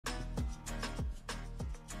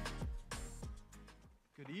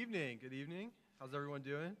evening. Good evening. How's everyone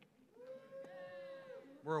doing?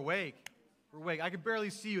 We're awake. We're awake. I can barely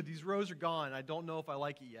see you. These rows are gone. I don't know if I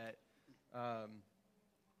like it yet.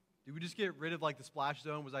 Did we just get rid of like the splash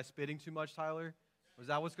zone? Was I spitting too much, Tyler? Was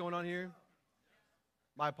that what's going on here?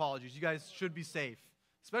 My apologies. You guys should be safe.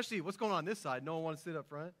 Especially what's going on this side. No one wants to sit up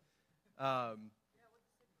front. All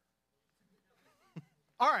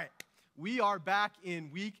right. We are back in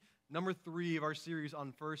week number 3 of our series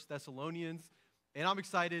on 1 Thessalonians. And I'm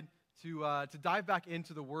excited to dive back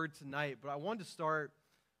into the Word tonight. But I wanted to start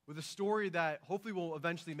with a story that hopefully will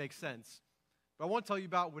eventually make sense. But I want to tell you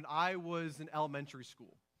about when I was in elementary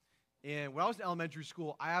school. And when I was in elementary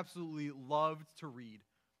school, I absolutely loved to read.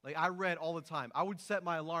 Like, I read all the time. I would set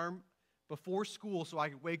my alarm before school so I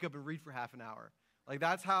could wake up and read for half an hour. Like,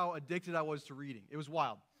 that's how addicted I was to reading. It was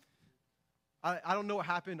wild. I don't know what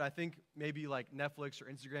happened. I think maybe, like, Netflix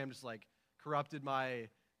or Instagram just, like, corrupted my,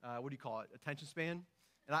 attention span.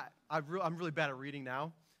 And I'm really bad at reading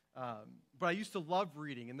now. But I used to love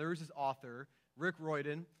reading. And there was this author, Rick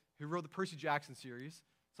Riordan, who wrote the Percy Jackson series.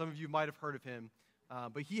 Some of you might have heard of him.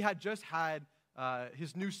 But he had just had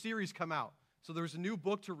his new series come out. So there was a new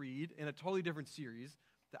book to read in a totally different series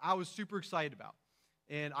that I was super excited about.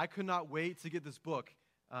 And I could not wait to get this book.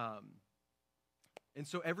 And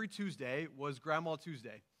so every Tuesday was Grandma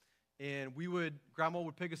Tuesday. And Grandma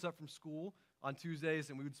would pick us up from school on Tuesdays,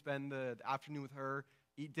 and we would spend the afternoon with her,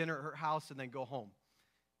 eat dinner at her house, and then go home.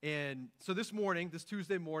 And so this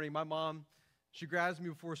Tuesday morning, my mom, she grabs me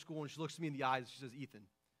before school, and she looks me in the eyes, and she says, "Ethan,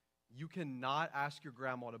 you cannot ask your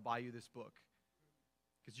grandma to buy you this book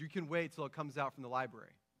because you can wait till it comes out from the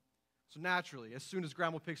library." So naturally, as soon as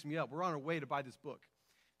Grandma picks me up, we're on our way to buy this book.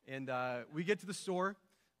 And we get to the store,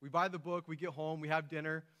 we buy the book, we get home, we have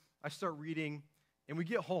dinner, I start reading, and we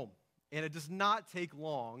get home. And it does not take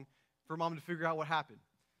long for Mom to figure out what happened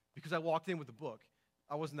because I walked in with the book.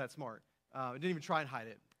 I wasn't that smart. I didn't even try and hide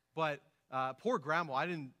it. But poor Grandma,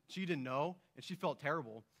 she didn't know, and she felt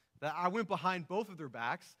terrible. That I went behind both of their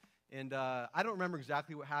backs, and I don't remember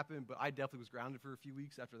exactly what happened, but I definitely was grounded for a few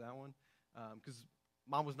weeks after that one because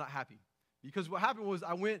Mom was not happy. Because what happened was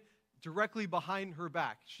I went directly behind her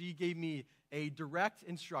back. She gave me a direct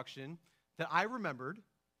instruction that I remembered.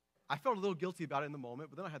 I felt a little guilty about it in the moment,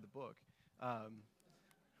 but then I had the book.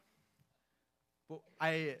 But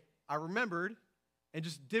I remembered and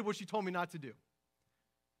just did what she told me not to do.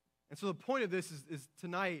 And so the point of this is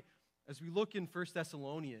tonight, as we look in 1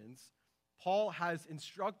 Thessalonians, Paul has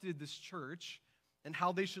instructed this church and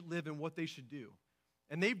how they should live and what they should do.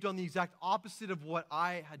 And they've done the exact opposite of what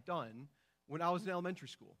I had done when I was in elementary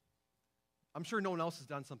school. I'm sure no one else has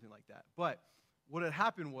done something like that. But what had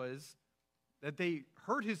happened was that they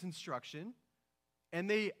heard his instruction and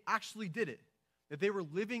they actually did it. That they were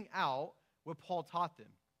living out what Paul taught them.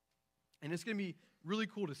 And it's going to be really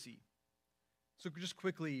cool to see. So just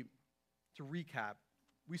quickly to recap,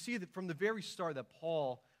 we see that from the very start that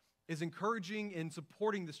Paul is encouraging and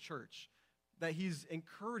supporting this church, that he's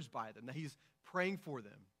encouraged by them, that he's praying for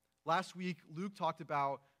them. Last week, Luke talked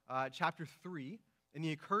about chapter 3 and the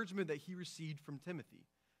encouragement that he received from Timothy.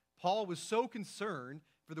 Paul was so concerned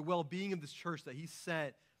for the well-being of this church that he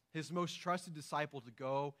sent his most trusted disciple to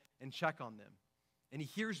go and check on them. And he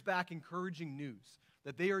hears back encouraging news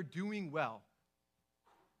that they are doing well.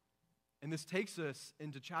 And this takes us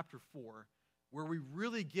into chapter 4, where we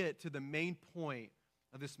really get to the main point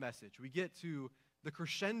of this message. We get to the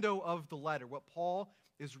crescendo of the letter, what Paul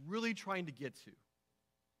is really trying to get to.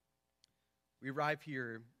 We arrive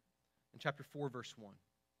here in chapter 4, verse 1.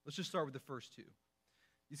 Let's just start with the first two.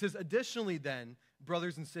 He says, "Additionally then,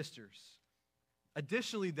 brothers and sisters."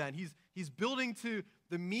 Additionally then, he's building to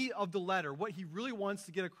the meat of the letter, what he really wants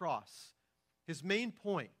to get across. His main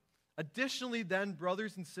point. "Additionally then,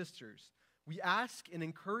 brothers and sisters, we ask and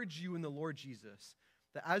encourage you in the Lord Jesus,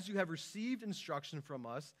 that as you have received instruction from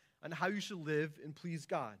us on how you should live and please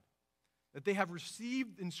God," that they have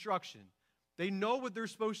received instruction. They know what they're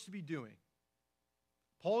supposed to be doing.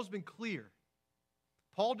 Paul's been clear.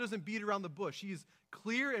 Paul doesn't beat around the bush. He is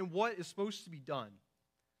clear in what is supposed to be done.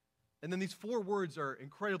 And then these 4 words are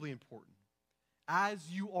incredibly important.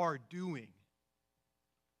 As you are doing.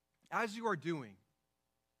 As you are doing.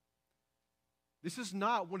 This is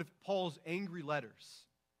not one of Paul's angry letters.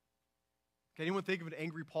 Can anyone think of an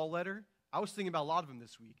angry Paul letter? I was thinking about a lot of them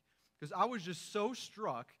this week because I was just so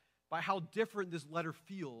struck by how different this letter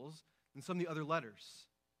feels than some of the other letters.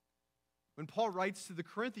 When Paul writes to the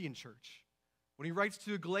Corinthian church, when he writes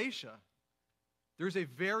to Galatia, there's a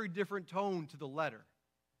very different tone to the letter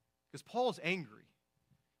because Paul's angry.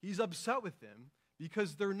 He's upset with them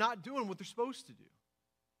because they're not doing what they're supposed to do.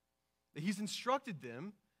 He's instructed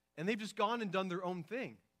them, and they've just gone and done their own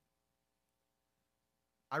thing.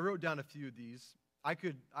 I wrote down a few of these. I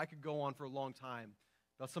could go on for a long time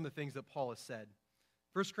about some of the things that Paul has said.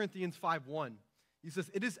 1 Corinthians 5:1, he says,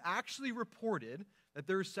 "It is actually reported that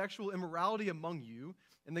there is sexual immorality among you,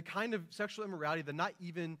 and the kind of sexual immorality that not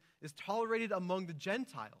even is tolerated among the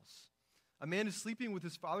Gentiles. A man is sleeping with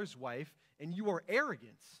his father's wife, and you are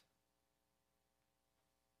arrogant."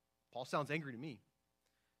 Paul sounds angry to me.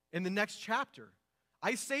 In the next chapter,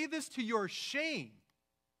 "I say this to your shame.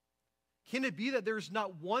 Can it be that there is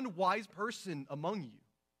not one wise person among you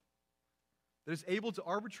that is able to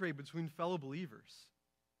arbitrate between fellow believers?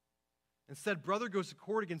 Instead, brother goes to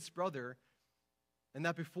court against brother, and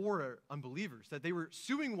that before unbelievers, that they were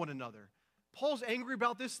suing one another." Paul's angry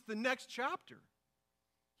about this the next chapter.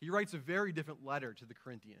 He writes a very different letter to the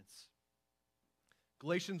Corinthians.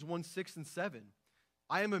 Galatians 1:6 and 7.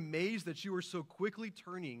 "I am amazed that you are so quickly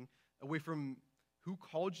turning away from who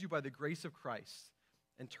called you by the grace of Christ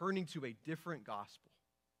and turning to a different gospel."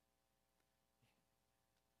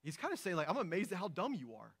 He's kind of saying, I'm amazed at how dumb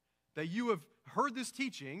you are, that you have heard this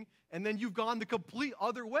teaching and then you've gone the complete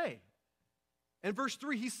other way. In verse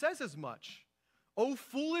 3, he says as much. "O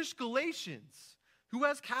foolish Galatians, who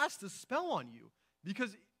has cast a spell on you?"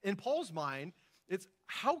 Because in Paul's mind, it's,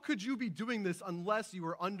 how could you be doing this unless you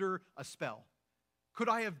were under a spell? Could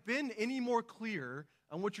I have been any more clear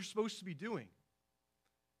on what you're supposed to be doing?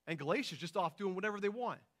 And Galatians just off doing whatever they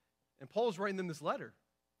want. And Paul's writing them this letter.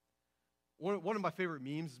 One of my favorite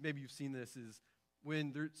memes, maybe you've seen this, is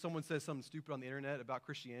when someone says something stupid on the internet about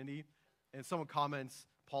Christianity, and someone comments,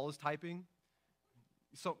 "Paul is typing."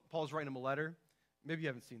 So Paul's writing him a letter. Maybe you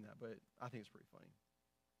haven't seen that, but I think it's pretty funny.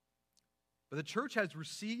 But the church has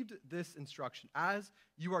received this instruction, as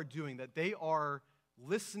you are doing, that they are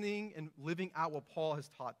listening and living out what Paul has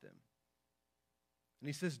taught them. And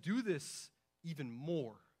he says, do this even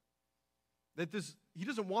more. He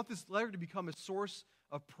doesn't want this letter to become a source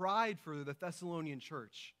of pride for the Thessalonian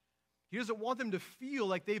church. He doesn't want them to feel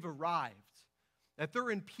like they've arrived, that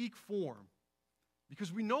they're in peak form,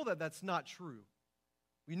 because we know that that's not true.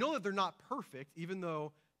 We know that they're not perfect, even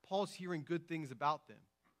though Paul's hearing good things about them.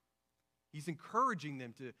 He's encouraging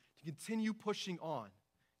them to continue pushing on,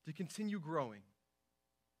 to continue growing.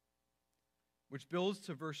 Which builds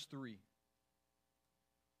to verse 3.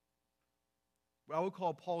 What I would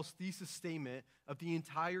call Paul's thesis statement of the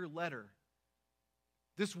entire letter.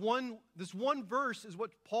 This one verse is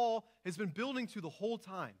what Paul has been building to the whole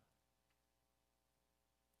time.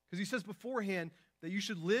 Because he says beforehand that you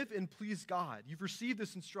should live and please God. You've received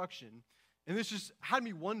this instruction, and this just had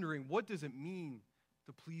me wondering, what does it mean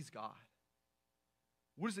to please God?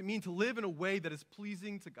 What does it mean to live in a way that is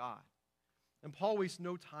pleasing to God? And Paul wastes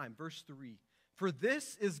no time. Verse 3, "For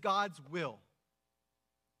this is God's will."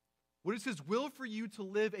 What is his will for you to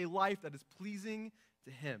live a life that is pleasing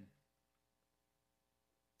to him?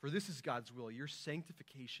 For this is God's will, your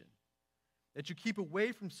sanctification, that you keep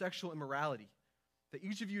away from sexual immorality, that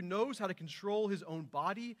each of you knows how to control his own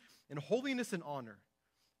body in holiness and honor,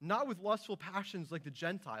 not with lustful passions like the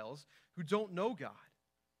Gentiles who don't know God.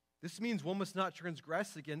 This means one must not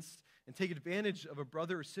transgress against and take advantage of a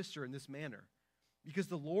brother or sister in this manner, because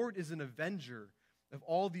the Lord is an avenger of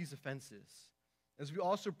all these offenses, as we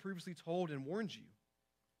also previously told and warned you.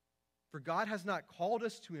 For God has not called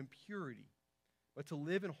us to impurity, but to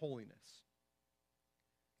live in holiness.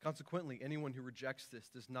 Consequently, anyone who rejects this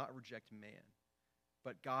does not reject man,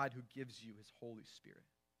 but God who gives you his Holy Spirit.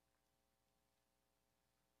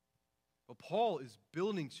 What Paul is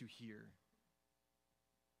building to here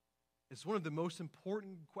is one of the most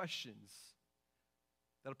important questions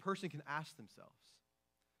that a person can ask themselves.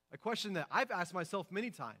 A question that I've asked myself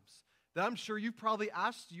many times, that I'm sure you've probably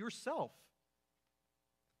asked yourself.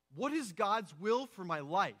 What is God's will for my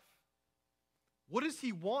life? What does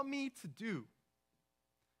he want me to do?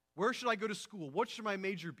 Where should I go to school? What should my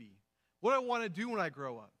major be? What do I want to do when I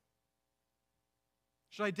grow up?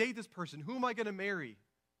 Should I date this person? Who am I going to marry?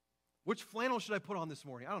 Which flannel should I put on this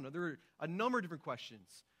morning? I don't know. There are a number of different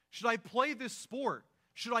questions. Should I play this sport?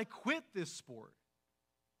 Should I quit this sport?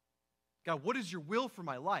 God, what is your will for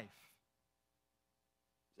my life?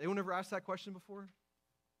 Has anyone ever asked that question before?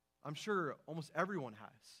 I'm sure almost everyone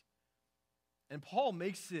has. And Paul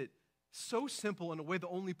makes it so simple in a way that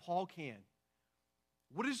only Paul can.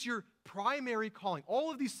 What is your primary calling?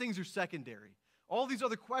 All of these things are secondary. All these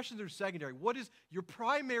other questions are secondary. What is your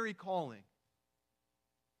primary calling?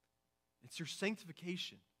 It's your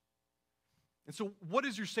sanctification. And so what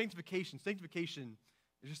is your sanctification? Sanctification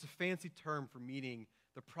is just a fancy term for meaning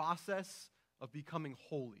the process of becoming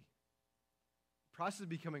holy. The process of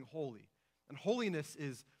becoming holy. And holiness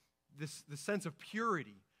is the sense of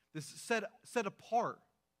purity, this set apart.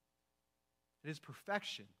 and his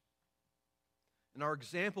perfection. And our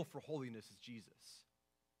example for holiness is Jesus.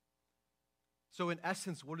 So in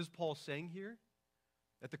essence, what is Paul saying here?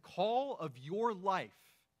 That the call of your life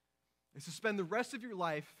is to spend the rest of your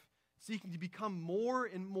life seeking to become more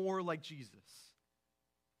and more like Jesus.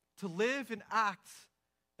 To live and act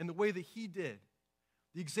in the way that he did.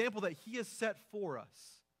 The example that he has set for us.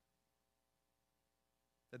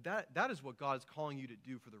 That is what God is calling you to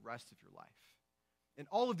do for the rest of your life. And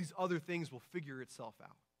all of these other things will figure itself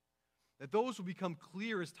out. That those will become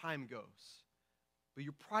clear as time goes. But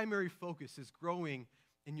your primary focus is growing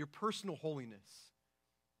in your personal holiness.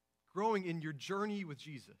 Growing in your journey with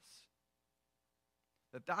Jesus.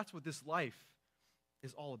 That's what this life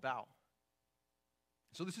is all about.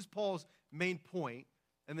 So this is Paul's main point.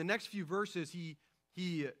 And the next few verses, he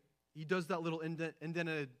does that little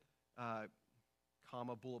indented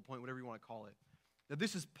comma, bullet point, whatever you want to call it. That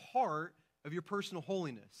this is part of your personal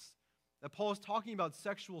holiness. That Paul is talking about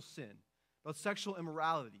sexual sin, about sexual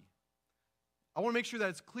immorality. I want to make sure that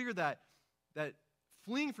it's clear that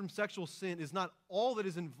fleeing from sexual sin is not all that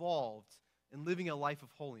is involved in living a life of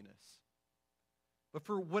holiness. But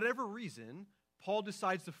for whatever reason, Paul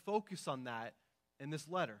decides to focus on that in this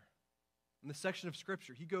letter, in this section of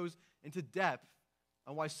Scripture. He goes into depth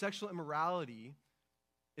on why sexual immorality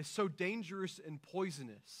is so dangerous and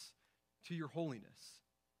poisonous to your holiness.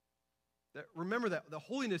 Remember that the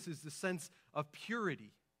holiness is the sense of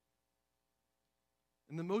purity.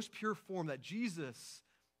 In the most pure form, that Jesus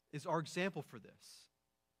is our example for this.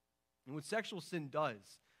 And what sexual sin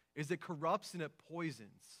does is it corrupts and it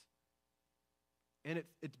poisons. And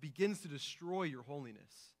it begins to destroy your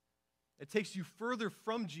holiness. It takes you further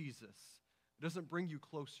from Jesus. It doesn't bring you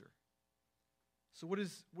closer. So what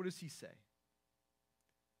does he say?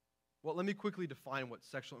 Well, let me quickly define what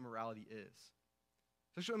sexual immorality is.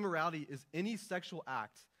 Sexual immorality is any sexual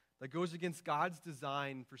act that goes against God's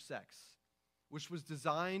design for sex, which was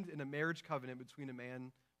designed in a marriage covenant between a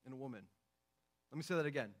man and a woman. Let me say that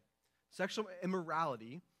again. Sexual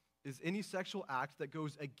immorality is any sexual act that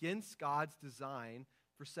goes against God's design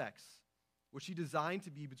for sex, which he designed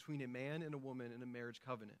to be between a man and a woman in a marriage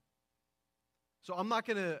covenant. So I'm not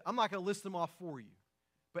gonna list them off for you,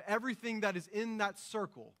 but everything that is in that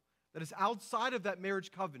circle, that is outside of that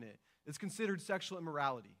marriage covenant, is considered sexual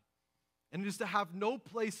immorality. And it is to have no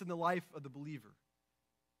place in the life of the believer.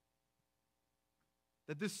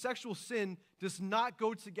 That this sexual sin does not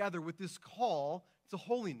go together with this call to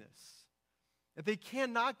holiness. That they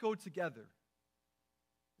cannot go together.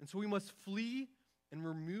 And so we must flee and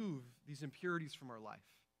remove these impurities from our life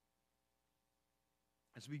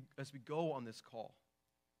as we go on this call.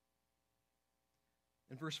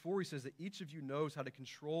 In verse 4, he says that each of you knows how to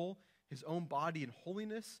control his own body in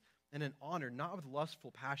holiness and in honor, not with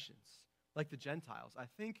lustful passions, like the Gentiles. I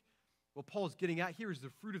think what Paul is getting at here is the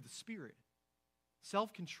fruit of the Spirit.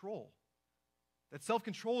 Self-control. That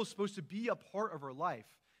self-control is supposed to be a part of our life.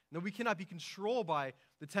 And that we cannot be controlled by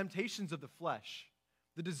the temptations of the flesh,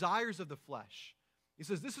 the desires of the flesh. He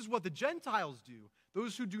says this is what the Gentiles do.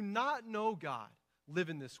 Those who do not know God live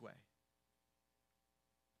in this way.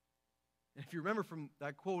 And if you remember from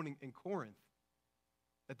that quote in Corinth,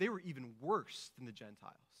 that they were even worse than the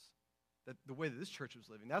Gentiles. That the way that this church was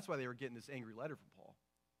living. That's why they were getting this angry letter from Paul.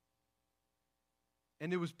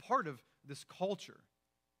 And it was part of this culture.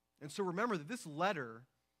 And so remember that this letter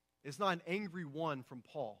is not an angry one from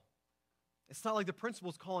Paul. It's not like the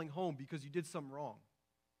principal's calling home because you did something wrong.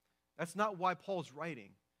 That's not why Paul's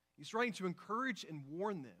writing. He's writing to encourage and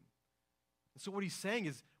warn them. And so what he's saying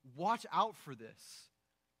is, watch out for this.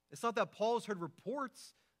 It's not that Paul has heard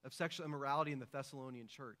reports of sexual immorality in the Thessalonian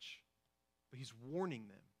church, but he's warning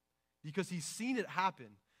them because he's seen it happen.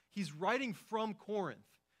 He's writing from Corinth,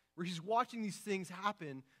 where he's watching these things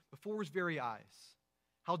happen before his very eyes.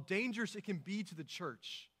 How dangerous it can be to the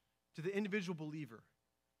church, to the individual believer.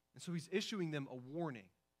 And so he's issuing them a warning.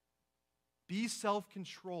 Be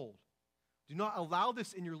self-controlled. Do not allow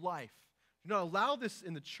this in your life. Do not allow this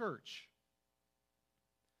in the church.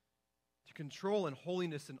 To control in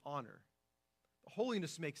holiness and honor.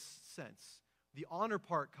 Holiness makes sense. The honor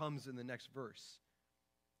part comes in the next verse.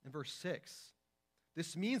 In verse 6,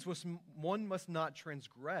 this means one must not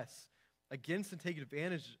transgress against and take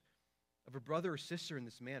advantage of a brother or sister in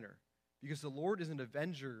this manner, because the Lord is an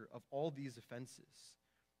avenger of all these offenses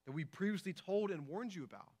that we previously told and warned you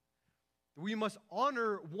about. That we must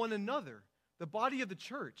honor one another, the body of the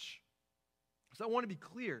church. So I want to be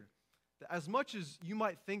clear that as much as you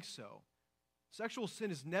might think so, sexual sin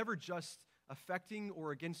is never just affecting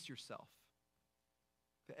or against yourself.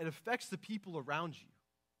 It affects the people around you.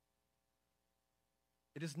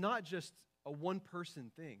 It is not just a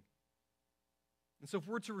one-person thing. And so if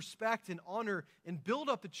we're to respect and honor and build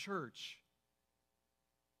up the church,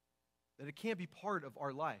 that it can't be part of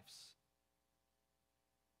our lives,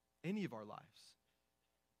 any of our lives.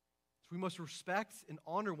 So we must respect and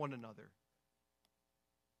honor one another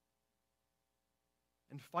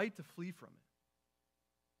and fight to flee from it.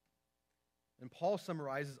 And Paul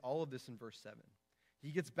summarizes all of this in verse 7.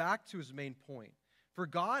 He gets back to his main point. For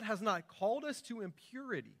God has not called us to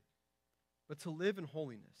impurity, but to live in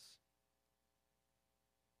holiness.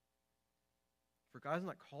 For God has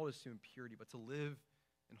not called us to impurity, but to live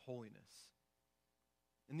in holiness.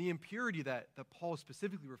 And the impurity that Paul is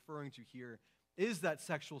specifically referring to here is that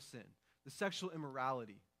sexual sin, the sexual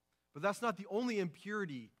immorality. But that's not the only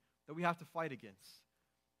impurity that we have to fight against.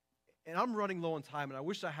 And I'm running low on time, and I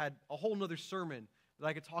wish I had a whole nother sermon that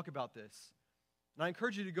I could talk about this. And I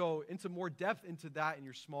encourage you to go into more depth into that in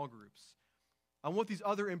your small groups, on what these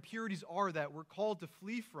other impurities are that we're called to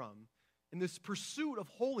flee from in this pursuit of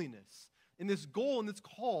holiness, in this goal and this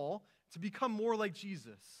call to become more like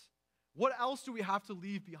Jesus. What else do we have to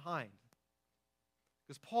leave behind?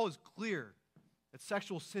 Because Paul is clear that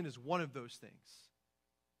sexual sin is one of those things,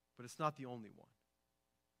 but it's not the only one.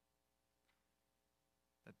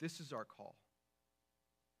 That this is our call.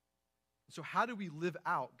 So how do we live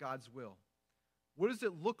out God's will? What does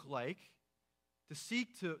it look like to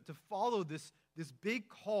seek to follow this big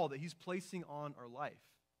call that he's placing on our life?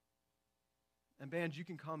 And band, you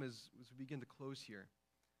can come as we begin to close here.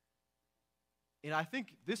 And I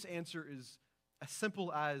think this answer is as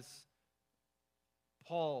simple as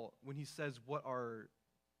Paul, when he says what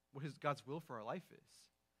his God's will for our life is.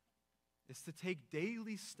 It's to take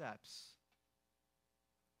daily steps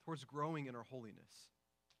towards growing in our holiness.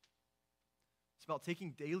 It's about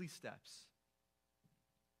taking daily steps.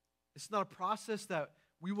 It's not a process that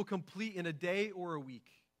we will complete in a day or a week,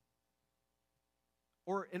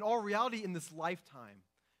 or in all reality in this lifetime.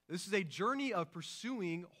 This is a journey of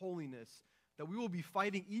pursuing holiness that we will be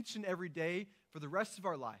fighting each and every day for the rest of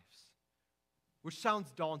our lives, which sounds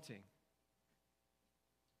daunting.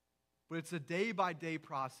 But it's a day-by-day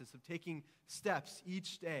process of taking steps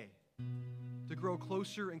each day to grow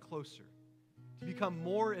closer and closer, to become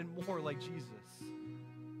more and more like Jesus.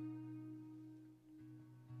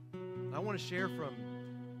 I want to share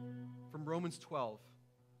from Romans 12.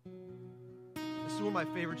 This is one of my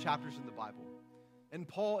favorite chapters in the Bible. And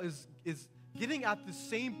Paul is getting at the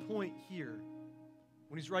same point here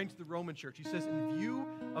when he's writing to the Roman church. He says, in view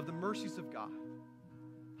of the mercies of God,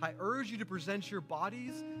 I urge you to present your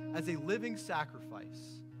bodies as a living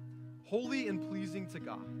sacrifice, holy and pleasing to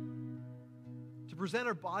God. To present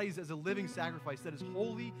our bodies as a living sacrifice that is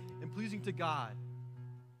holy and pleasing to God.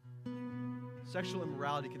 Sexual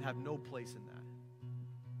immorality can have no place in that.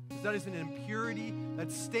 Because that is an impurity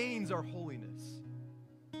that stains our holiness.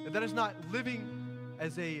 And that is not living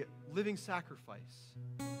as a living sacrifice.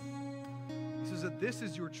 He says that this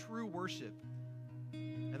is your true worship.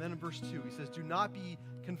 And then in verse 2, he says, do not be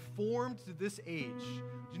conformed to this age.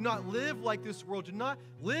 Do not live like this world. Do not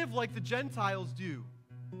live like the Gentiles do,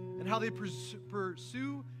 and how they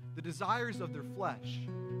pursue the desires of their flesh.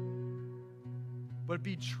 But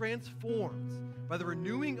be transformed by the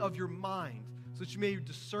renewing of your mind, so that you may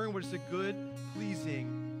discern what is the good,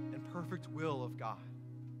 pleasing, and perfect will of God.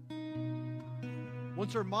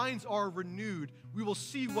 Once our minds are renewed, we will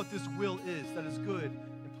see what this will is that is good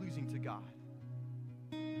and pleasing to God.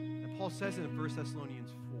 And Paul says in 1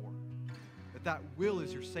 Thessalonians 4 that will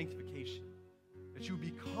is your sanctification, that you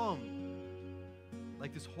become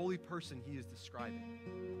like this holy person he is describing.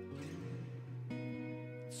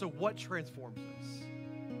 So what transforms us?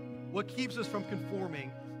 What keeps us from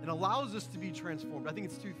conforming and allows us to be transformed? I think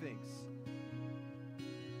it's two things.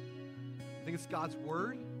 I think it's God's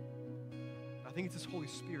word. I think it's his Holy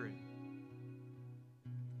Spirit.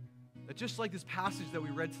 That just like this passage that we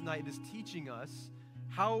read tonight, it is teaching us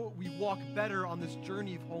how we walk better on this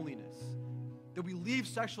journey of holiness. That we leave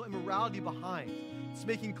sexual immorality behind. It's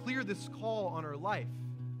making clear this call on our life.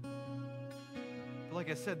 But like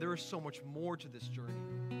I said, there is so much more to this journey.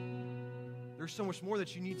 There's so much more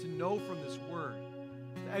that you need to know from this word.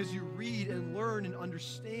 As you read and learn and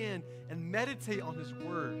understand and meditate on his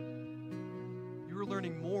word, you are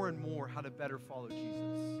learning more and more how to better follow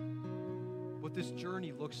Jesus. What this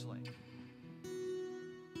journey looks like.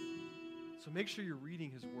 So make sure you're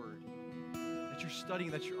reading his word, that you're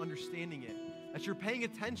studying, that you're understanding it, that you're paying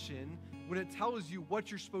attention when it tells you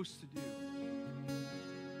what you're supposed to do.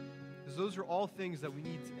 Because those are all things that we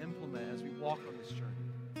need to implement as we walk on this journey.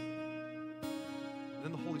 And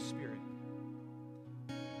then the Holy Spirit.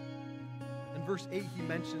 In verse 8, he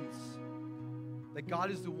mentions that God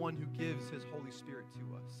is the one who gives his Holy Spirit to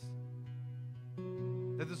us.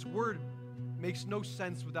 That this word makes no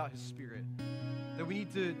sense without his Spirit. That we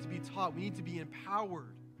need to be taught, we need to be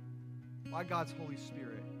empowered by God's Holy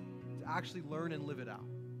Spirit to actually learn and live it out.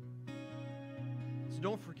 So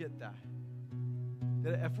don't forget that.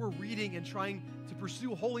 That if we're reading and trying to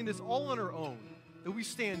pursue holiness all on our own, that we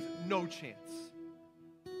stand no chance.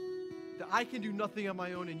 That I can do nothing on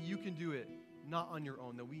my own and you can do it not on your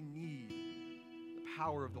own. That we need the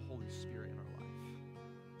power of the Holy Spirit in our life.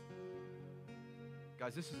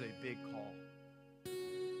 Guys, this is a big call.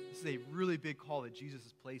 This is a really big call that Jesus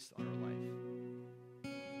has placed on our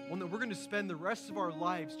life. One that we're going to spend the rest of our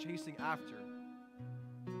lives chasing after.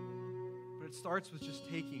 But it starts with just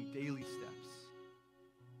taking daily steps.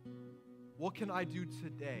 What can I do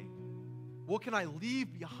today? What can I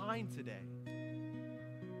leave behind today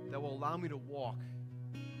that will allow me to walk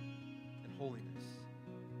in holiness?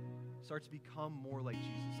 Start to become more like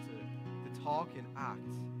Jesus, to talk and act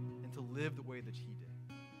and to live the way that he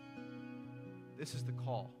did. This is the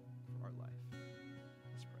call.